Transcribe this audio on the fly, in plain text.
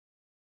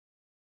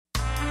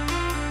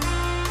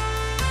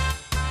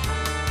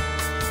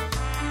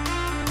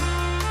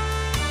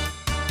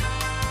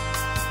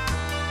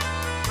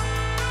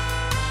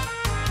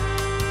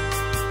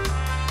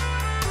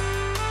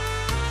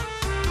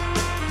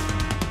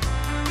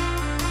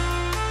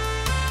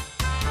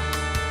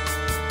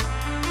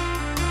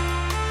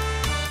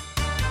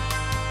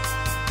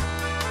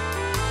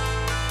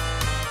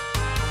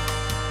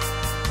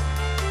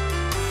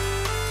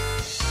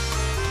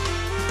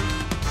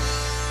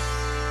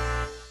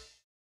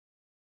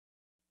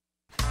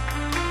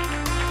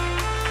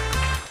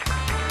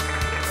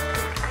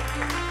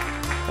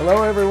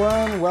Hello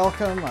everyone,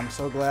 welcome. I'm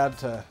so glad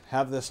to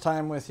have this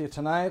time with you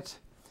tonight.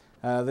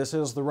 This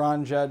is the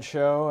Ron Judd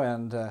Show,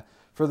 and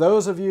for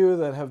those of you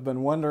that have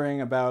been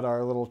wondering about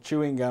our little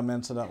chewing gum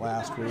incident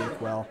last week,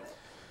 well,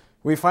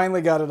 we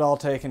finally got it all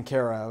taken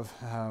care of.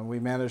 We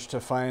managed to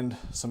find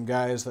some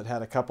guys that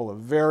had a couple of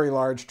very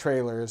large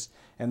trailers,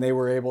 and they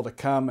were able to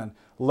come and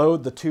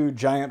load the 2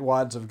 giant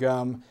wads of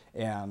gum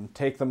and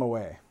take them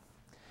away.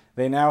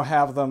 They now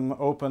have them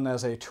open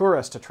as a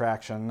tourist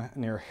attraction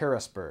near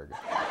Harrisburg.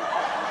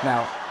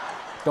 Now,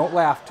 don't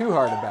laugh too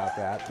hard about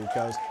that,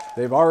 because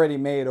they've already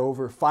made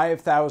over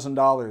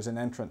 $5,000 in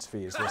entrance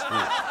fees this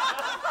week.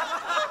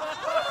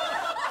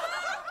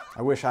 I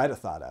wish I'd have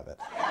thought of it.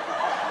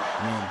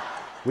 I mean,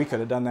 we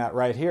could have done that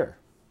right here.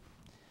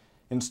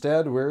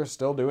 Instead, we're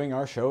still doing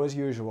our show as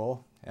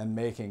usual and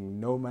making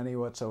no money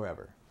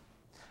whatsoever.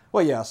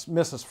 Well, yes,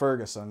 Mrs.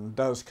 Ferguson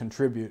does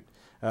contribute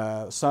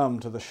some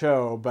to the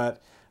show,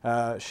 but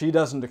she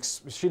doesn't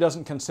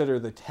consider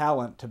the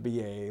talent to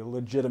be a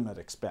legitimate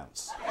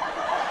expense.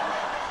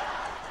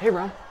 Hey,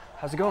 Ron.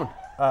 How's it going?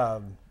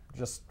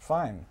 Just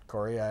fine,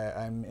 Corey.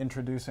 I'm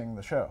introducing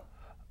the show.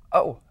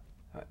 Oh,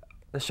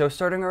 the show's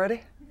starting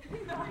already?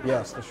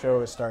 Yes, the show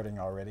is starting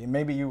already.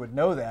 Maybe you would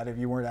know that if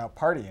you weren't out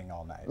partying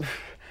all night.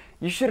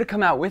 You should have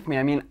come out with me.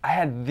 I mean, I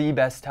had the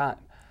best time.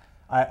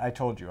 I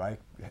told you, I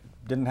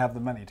didn't have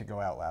the money to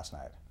go out last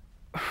night.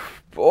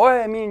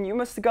 Boy, I mean, you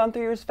must have gone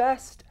through yours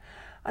fast.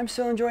 I'm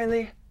still enjoying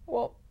the,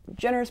 well,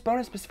 generous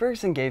bonus Miss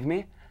Ferguson gave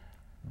me.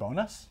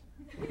 Bonus?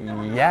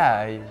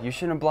 Yeah, you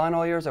shouldn't have blown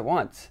all yours at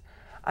once.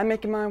 I'm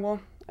making mine,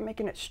 well, I'm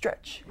making it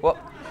stretch. Well,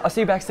 I'll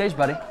see you backstage,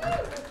 buddy.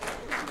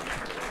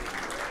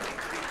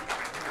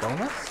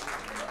 Bonus?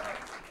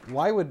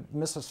 Why would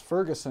Mrs.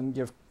 Ferguson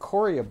give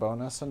Corey a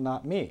bonus and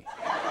not me?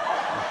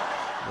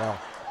 Well,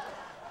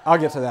 I'll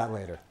get to that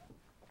later.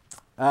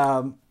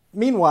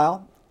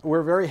 Meanwhile,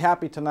 we're very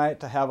happy tonight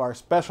to have our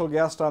special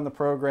guest on the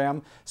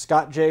program.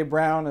 Scott J.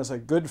 Brown is a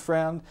good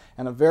friend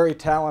and a very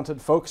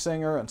talented folk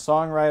singer and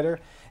songwriter.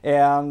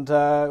 And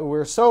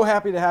we're so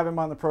happy to have him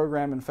on the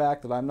program, in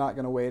fact, that I'm not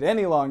going to wait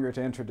any longer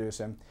to introduce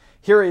him.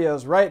 Here he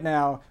is right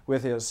now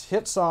with his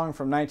hit song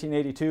from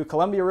 1982,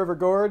 Columbia River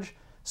Gorge,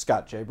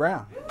 Scott J.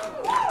 Brown.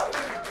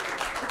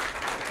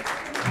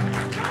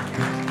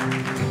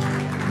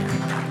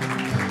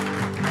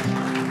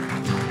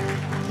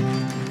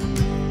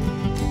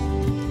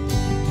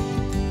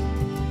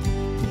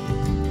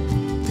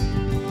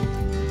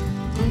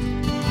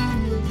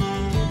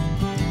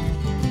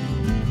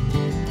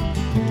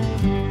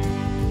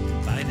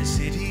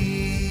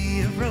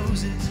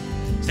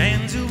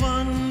 Stands a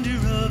wonder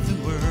of the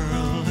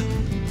world,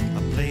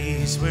 a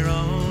place where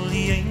all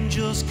the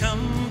angels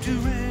come to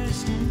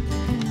rest,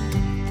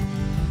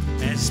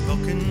 as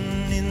spoken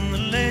in the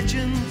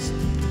legends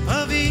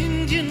of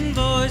Indian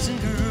boys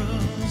and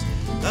girls,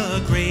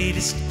 the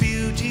greatest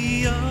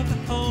beauty of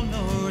the whole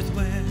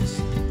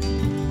Northwest.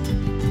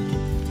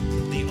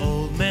 The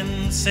old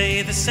men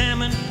say the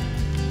salmon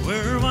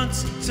were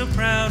once so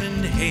proud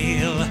and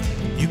hale,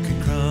 you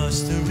could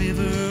cross the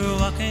river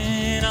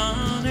walking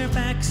on their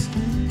backs.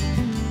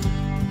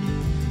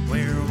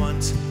 Where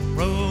once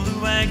rolled the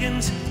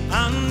wagons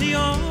on the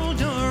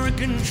old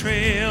Oregon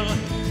Trail,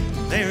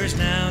 there's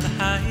now the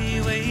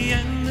highway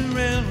and the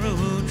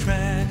railroad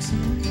tracks.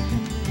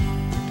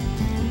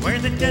 Where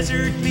the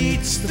desert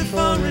meets the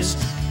forest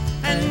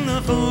and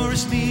the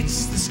forest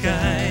meets the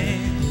sky,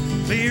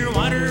 clear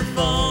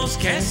waterfalls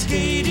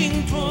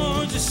cascading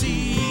towards the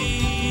sea.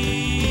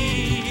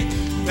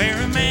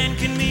 There a man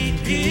can meet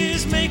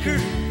his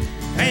maker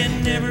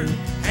and never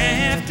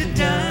have to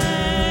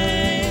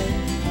die,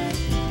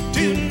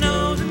 to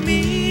know the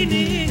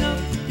meaning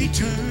of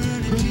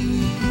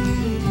eternity.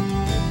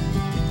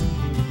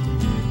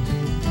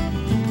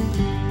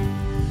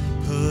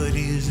 Hood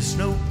is a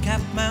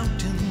snow-capped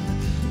mountain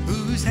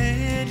whose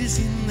head is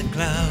in the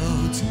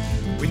clouds,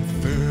 with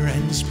fir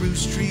and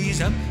spruce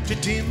trees up to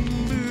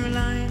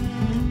timberline.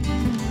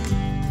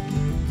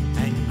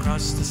 And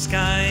across the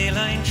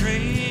skyline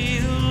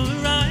trail,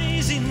 the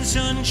rising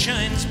sun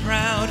shines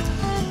proud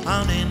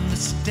on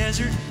endless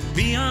desert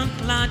beyond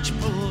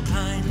lodgepole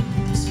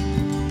pines.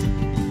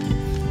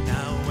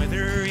 Now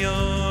whether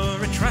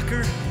you're a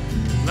trucker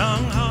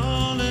long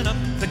hauling up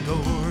the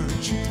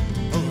gorge,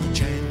 or a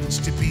chance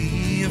to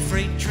be a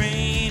freight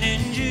train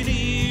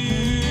engineer,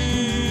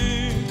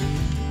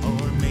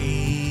 or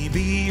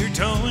maybe you're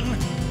towing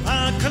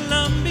a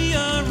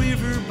Columbia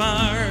River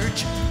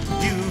barge,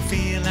 you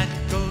feel that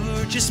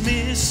gorgeous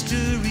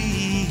mystery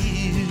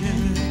here,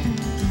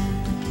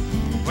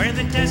 where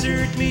the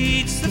desert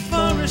meets the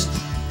forest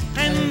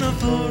and the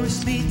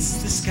forest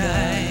meets the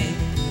sky,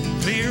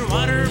 clear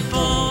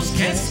waterfalls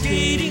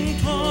cascading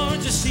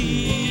towards the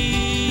sea.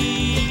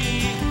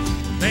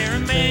 There a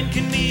man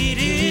can meet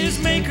his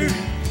maker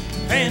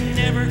and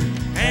never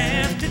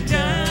have to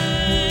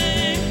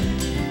die,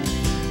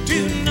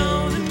 to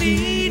know the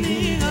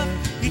meaning of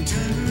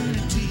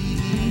eternity,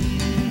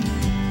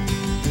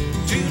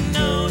 to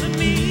know the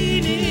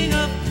meaning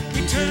of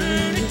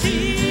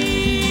eternity.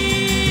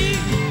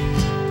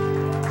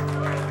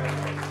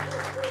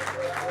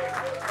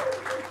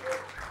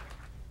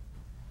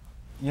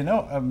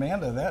 know,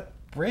 Amanda, that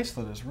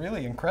bracelet is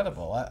really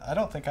incredible. I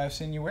don't think I've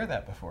seen you wear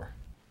that before.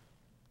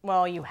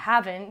 Well, you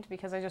haven't,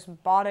 because I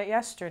just bought it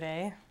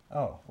yesterday.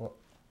 Oh, well,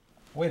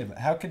 wait a minute.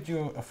 How could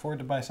you afford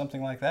to buy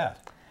something like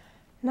that?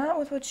 Not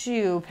with what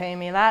you pay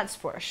me, that's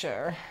for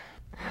sure.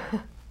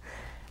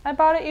 I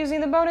bought it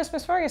using the bonus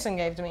Miss Ferguson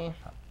gave to me.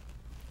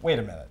 Wait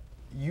a minute.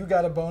 You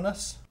got a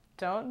bonus?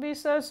 Don't be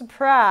so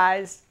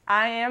surprised.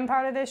 I am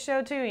part of this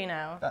show too, you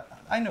know.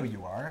 I know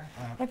you are.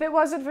 If it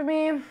wasn't for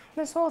me,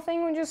 this whole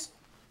thing would just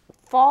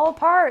fall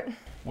apart.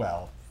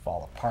 Well,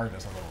 fall apart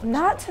is a little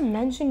Not to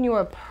mention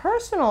your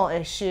personal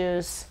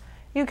issues.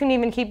 You can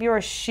even keep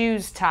your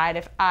shoes tied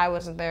if I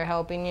wasn't there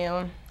helping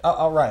you.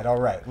 All right.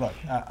 Look,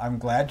 I'm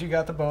glad you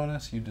got the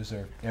bonus. You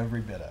deserve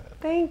every bit of it.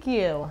 Thank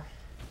you.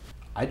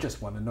 I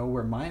just want to know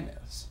where mine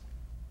is.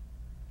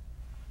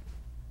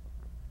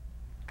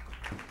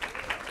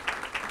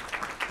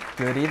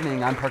 Good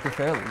evening, I'm Parker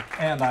Fairley.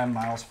 And I'm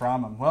Miles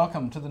Fromm.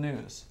 Welcome to the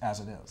news, as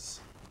it is.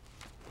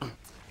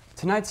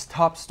 Tonight's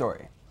top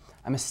story.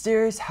 A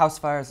mysterious house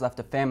fire has left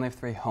a family of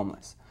 3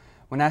 homeless.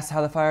 When asked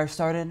how the fire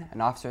started,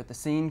 an officer at the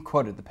scene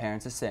quoted the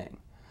parents as saying,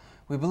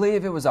 "We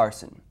believe it was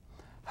arson."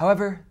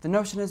 However, the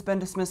notion has been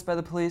dismissed by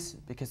the police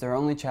because their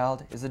only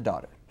child is a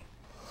daughter.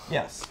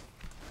 Yes.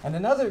 And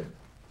another...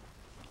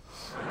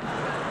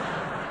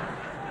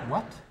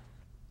 What?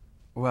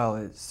 Well,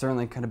 it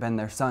certainly could have been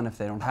their son if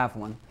they don't have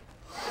one.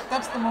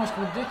 That's the most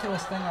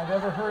ridiculous thing I've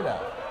ever heard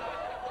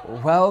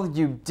of. Well,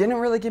 you didn't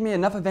really give me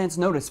enough advance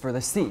notice for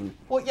this scene.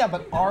 Well, yeah,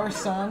 but our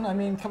son, I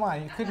mean, come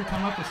on, you couldn't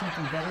come up with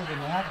something better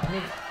than that? I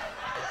mean,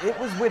 it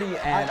was witty,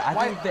 and I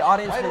think the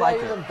audience will like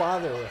it. Why do I even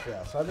bother with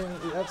this? I mean,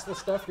 that's the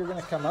stuff you're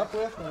going to come up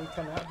with when you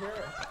come out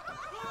here?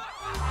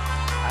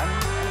 I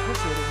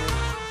appreciate it.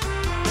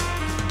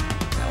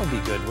 That would be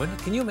good, wouldn't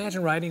it? Can you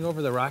imagine riding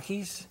over the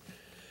Rockies?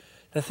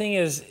 The thing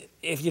is,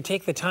 if you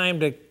take the time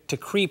to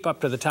creep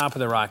up to the top of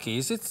the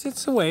Rockies,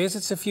 it's a ways,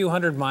 it's a few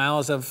hundred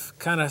miles of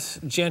kind of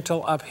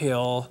gentle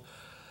uphill.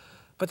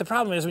 But the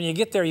problem is when you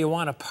get there, you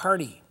want to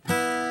party.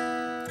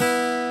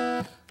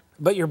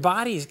 But your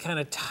body's kind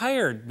of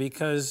tired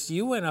because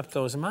you went up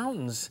those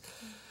mountains.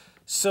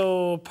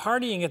 So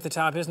partying at the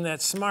top isn't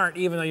that smart,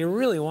 even though you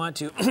really want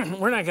to.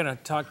 We're not going to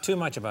talk too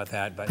much about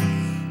that,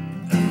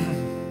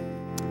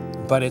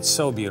 but it's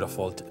so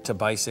beautiful to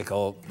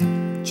bicycle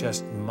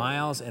just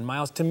miles and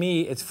miles. To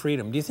me, it's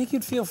freedom. Do you think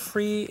you'd feel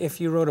free if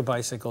you rode a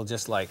bicycle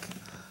just like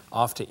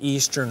off to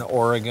eastern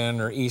Oregon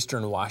or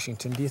eastern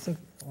Washington? Do you think?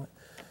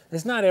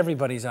 It's not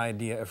everybody's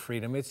idea of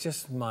freedom. It's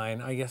just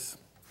mine, I guess.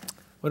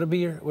 Would it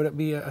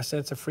be a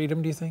sense of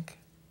freedom, do you think?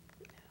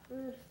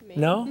 Maybe.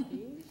 No?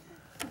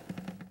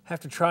 Have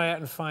to try it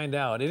and find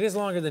out. It is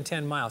longer than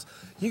 10 miles.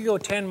 You go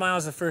 10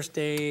 miles the first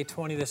day,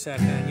 20 the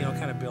second, you know,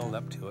 kind of build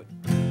up to it.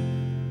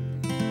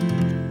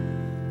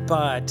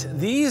 But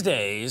these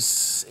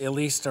days, at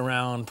least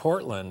around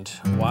Portland,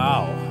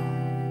 wow.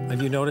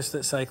 Have you noticed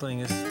that cycling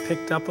has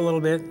picked up a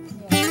little bit?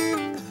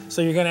 Yeah.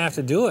 So you're gonna have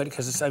to do it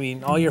because, I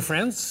mean, all your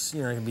friends,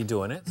 you're gonna be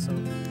doing it. So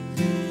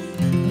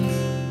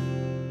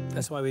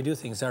that's why we do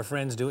things. Our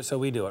friends do it, so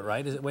we do it,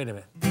 right? Wait a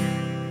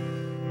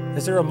minute.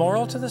 Is there a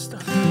moral to this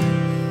stuff?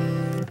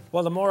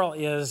 Well, the moral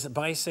is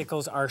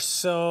bicycles are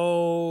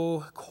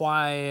so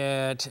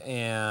quiet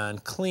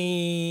and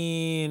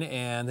clean,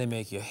 and they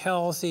make you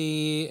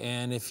healthy,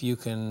 and if you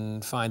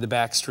can find the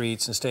back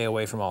streets and stay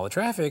away from all the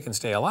traffic and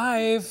stay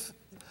alive,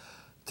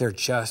 they're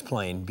just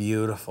plain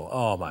beautiful.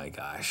 Oh my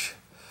gosh.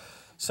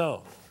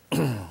 So,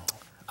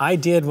 I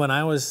did when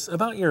I was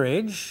about your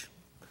age.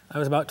 I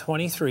was about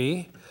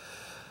 23.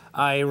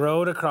 I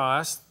rode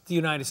across the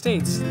United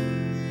States.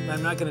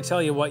 I'm not going to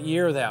tell you what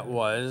year that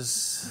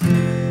was.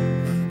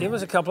 It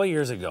was a couple of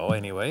years ago,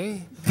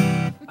 anyway.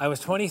 I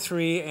was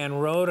 23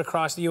 and rode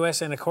across the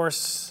U.S. and, of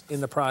course, in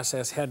the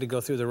process, had to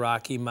go through the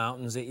Rocky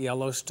Mountains at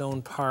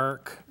Yellowstone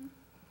Park.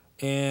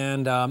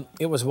 And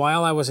it was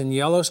while I was in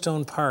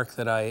Yellowstone Park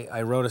that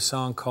I wrote a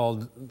song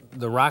called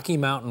The Rocky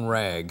Mountain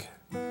Rag.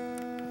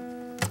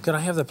 Could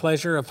I have the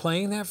pleasure of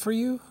playing that for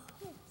you?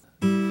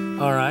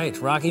 All right,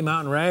 Rocky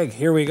Mountain Rag,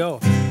 here we go.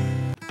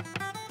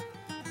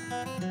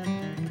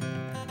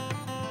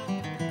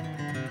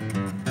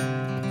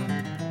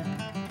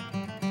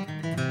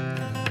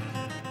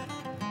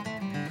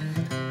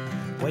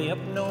 Way up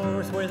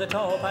north where the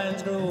tall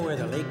pines grow, where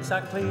the lakes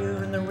are clear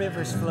and the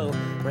rivers flow,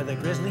 where the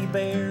grizzly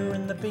bear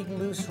and the big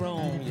moose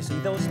roam, you see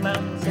those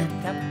mountains that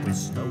capped with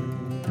snow.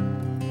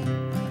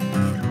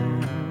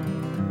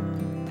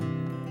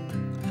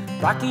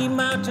 Rocky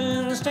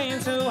Mountains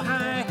stand so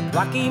high,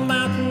 Rocky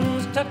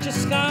Mountains touch the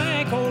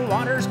sky, cold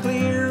water's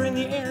clear and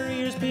the air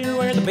is pure,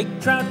 where the big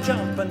trout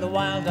jump and the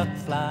wild duck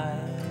flies.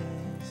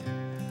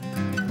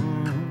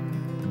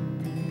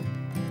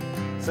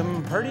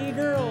 Some pretty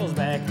girls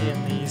back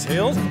in these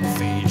hills will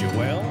feed you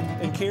well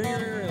and carry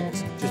your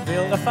ills. Just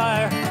build a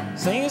fire,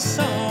 sing a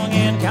song,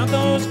 and count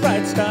those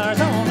bright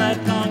stars all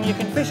night long. You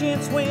can fish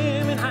and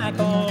swim and hike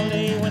all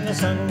day. When the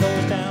sun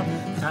goes down,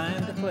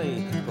 time to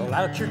play. Roll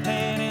out your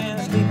tent and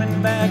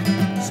sleeping bag,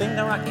 sing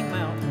the Rocky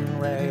Mountain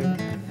Rag.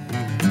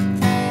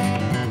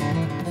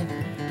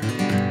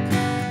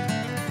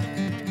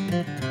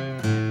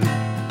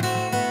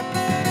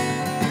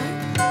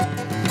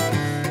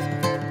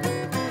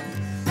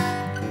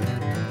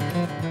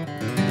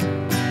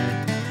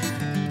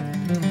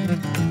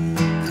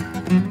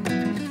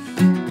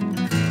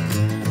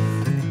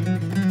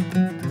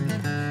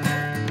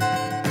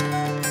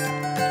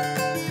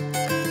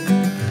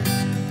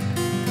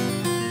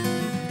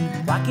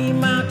 Rocky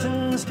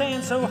Mountains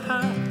stand so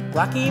high,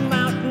 Rocky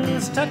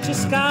Mountains touch the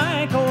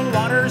sky. Cold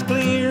water's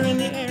clear and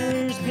the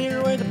air is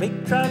pure, where the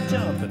big trout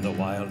jump and the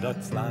wild duck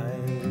flies.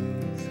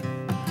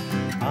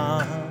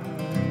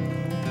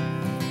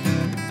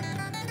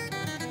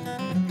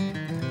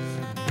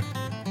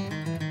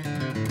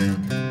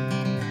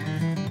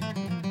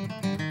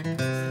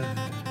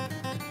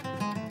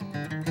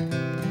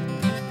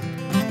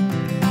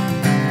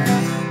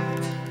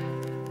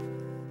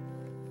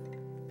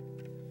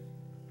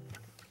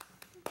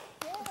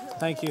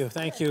 Thank you,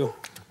 thank you.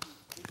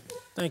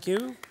 Thank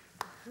you.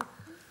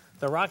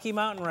 The Rocky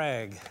Mountain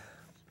Rag.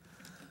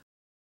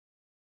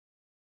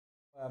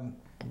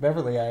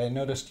 Beverly, I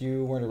noticed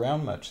you weren't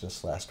around much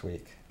this last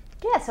week.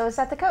 Yes, I was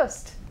at the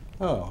coast.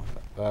 Oh,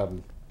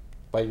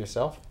 by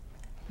yourself?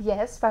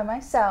 Yes, by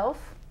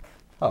myself.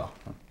 Oh,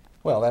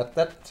 well,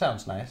 that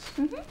sounds nice.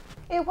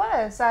 It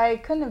was. I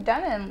couldn't have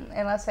done it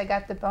unless I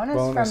got the bonus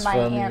from my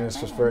aunt.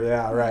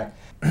 Yeah, right.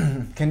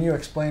 Can you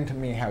explain to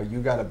me how you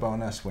got a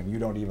bonus when you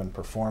don't even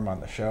perform on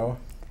the show?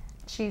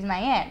 She's my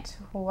aunt.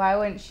 Why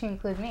wouldn't she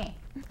include me?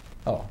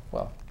 Oh,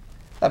 well,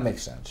 that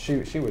makes sense.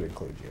 She would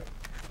include you.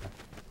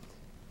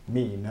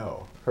 Me,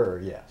 no. Her,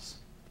 yes.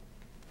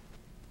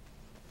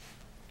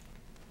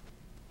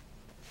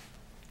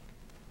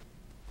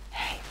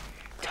 Hey,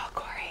 tell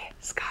Corey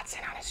Scott's in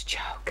on his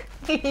joke.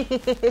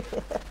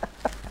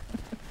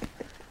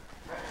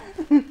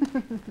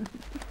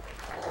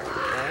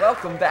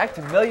 Welcome back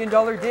to $1 Million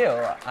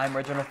Deal. I'm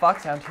Reginald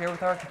Foxhound here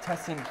with our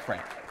contestant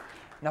Frank.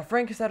 Now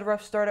Frank has had a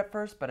rough start at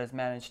first, but has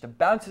managed to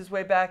bounce his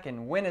way back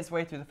and win his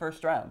way through the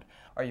first round.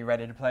 Are you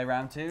ready to play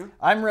round 2?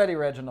 I'm ready,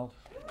 Reginald.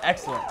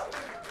 Excellent.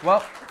 Well,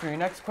 for your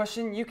next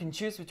question, you can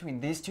choose between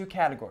these two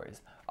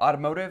categories,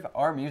 automotive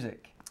or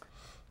music.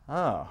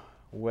 Oh,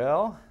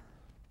 well,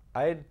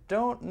 I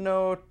don't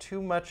know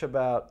too much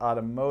about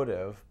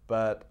automotive,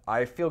 but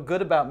I feel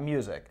good about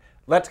music.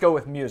 Let's go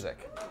with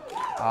music.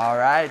 All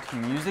right,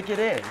 music it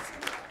is.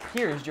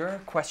 Here's your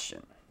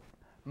question.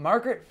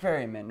 Margaret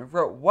Ferryman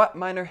wrote what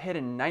minor hit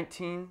in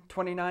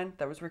 1929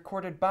 that was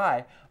recorded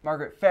by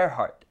Margaret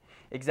Fairhart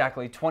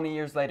exactly 20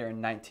 years later in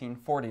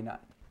 1949?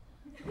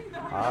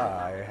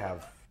 I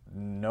have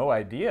no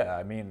idea.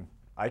 I mean,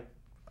 I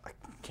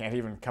can't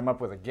even come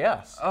up with a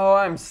guess. Oh,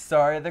 I'm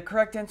sorry. The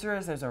correct answer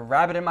is there's a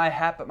rabbit in my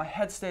hat, but my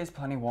head stays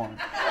plenty warm.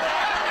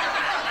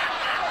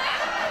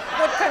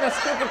 What kind of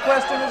stupid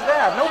question is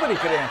that? Nobody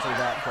could answer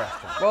that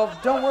question. Well,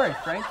 don't worry,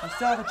 Frank. You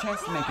still have a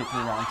chance to make it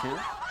through round 2.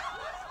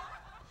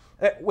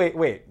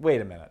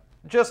 Wait a minute.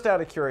 Just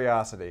out of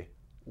curiosity,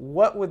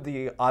 what would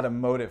the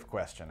automotive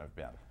question have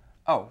been?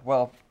 Oh,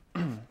 well,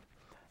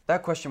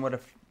 that question would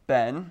have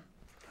been,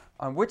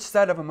 on which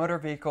side of a motor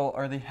vehicle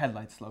are the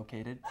headlights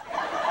located?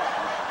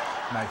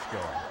 Nice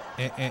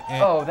going.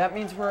 Oh, that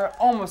means we're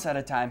almost out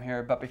of time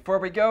here, but before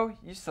we go,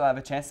 you still have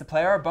a chance to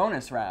play our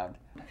bonus round.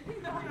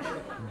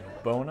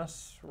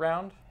 Bonus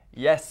round?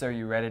 Yes, are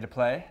you ready to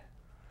play?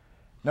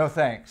 No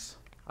thanks.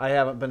 I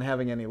haven't been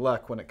having any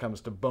luck when it comes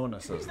to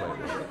bonuses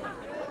lately.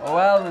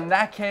 Well, in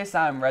that case,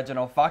 I'm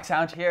Reginald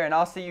Foxhound here, and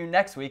I'll see you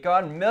next week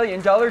on $1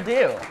 Million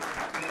Deal.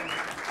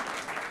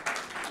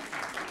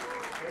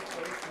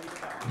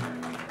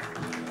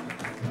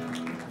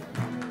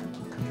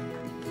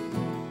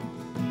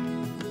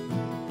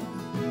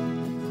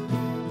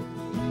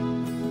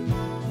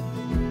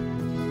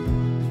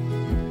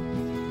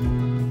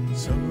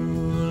 So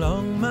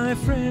long, my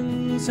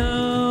friends,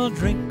 I'll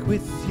drink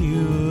with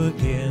you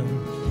again.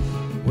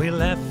 We'll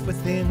laugh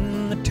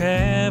within the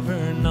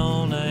tavern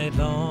all night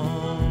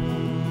long.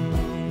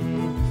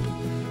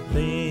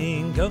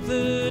 Think of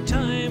the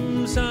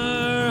times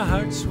our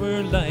hearts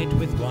were light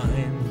with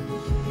wine,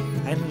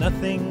 and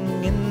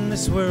nothing in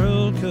this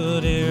world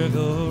could e'er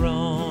go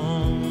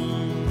wrong.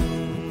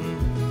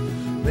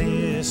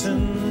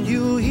 Listen,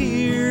 you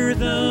hear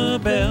the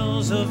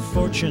bells of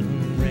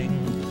fortune ring.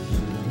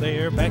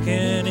 They're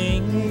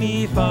beckoning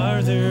me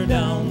farther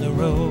down the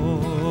road.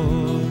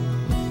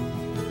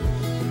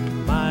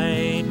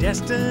 My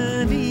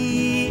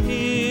destiny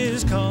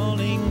is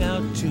calling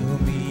out to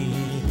me.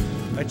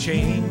 A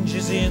change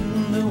is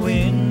in the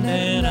wind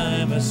and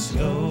I must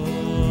go.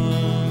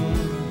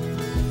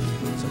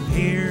 So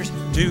here's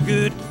to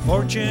good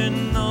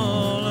fortune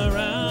all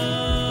around.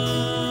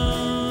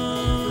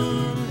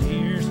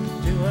 Here's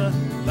to a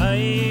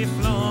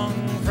lifelong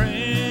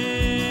friend.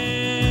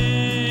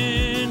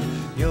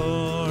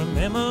 Your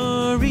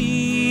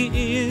memory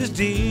is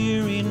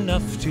dear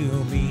enough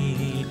to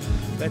me.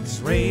 Let's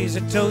raise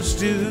a toast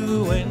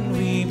to when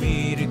we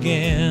meet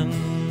again.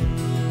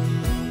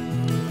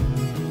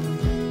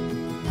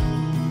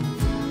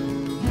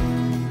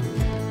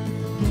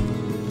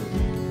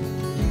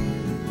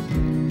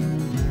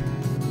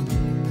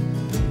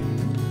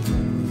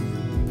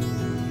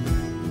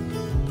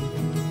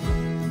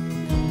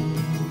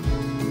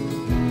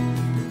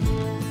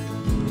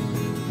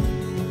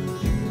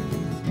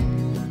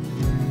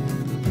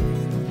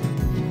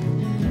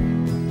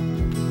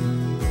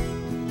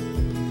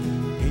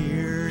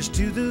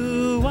 To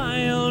the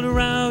wild,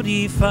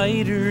 rowdy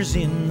fighters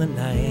in the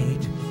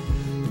night,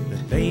 the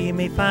they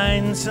may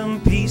find some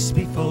peace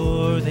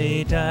before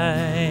they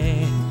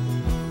die.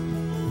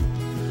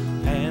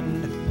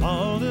 And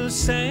all the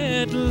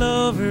sad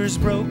lovers,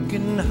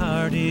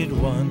 broken-hearted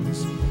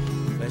ones,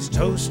 let's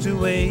toast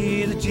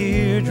away the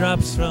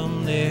teardrops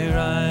from their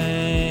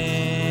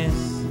eyes.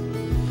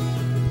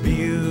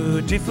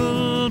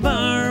 Beautiful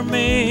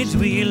barmaids,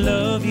 we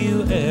love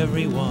you,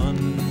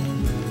 everyone.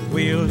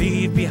 We'll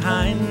leave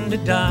behind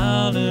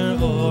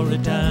 $1 or a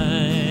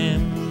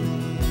dime.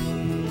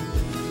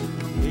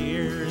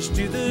 Here's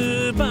to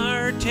the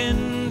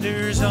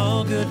bartenders,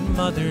 all good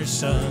mothers'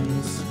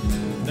 sons.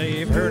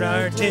 They've heard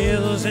our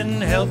tales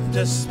and helped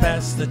us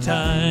pass the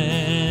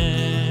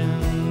time.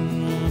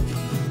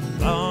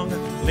 Long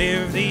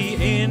live the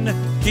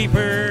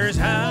innkeeper's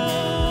house,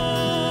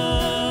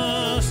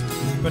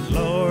 but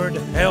Lord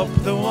help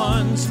the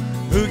ones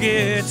who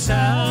get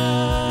soused.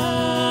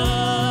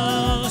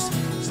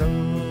 So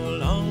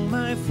long,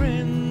 my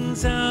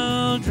friends,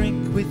 I'll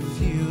drink with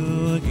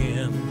you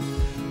again.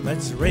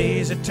 Let's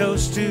raise a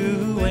toast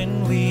to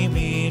when we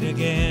meet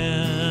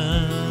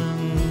again.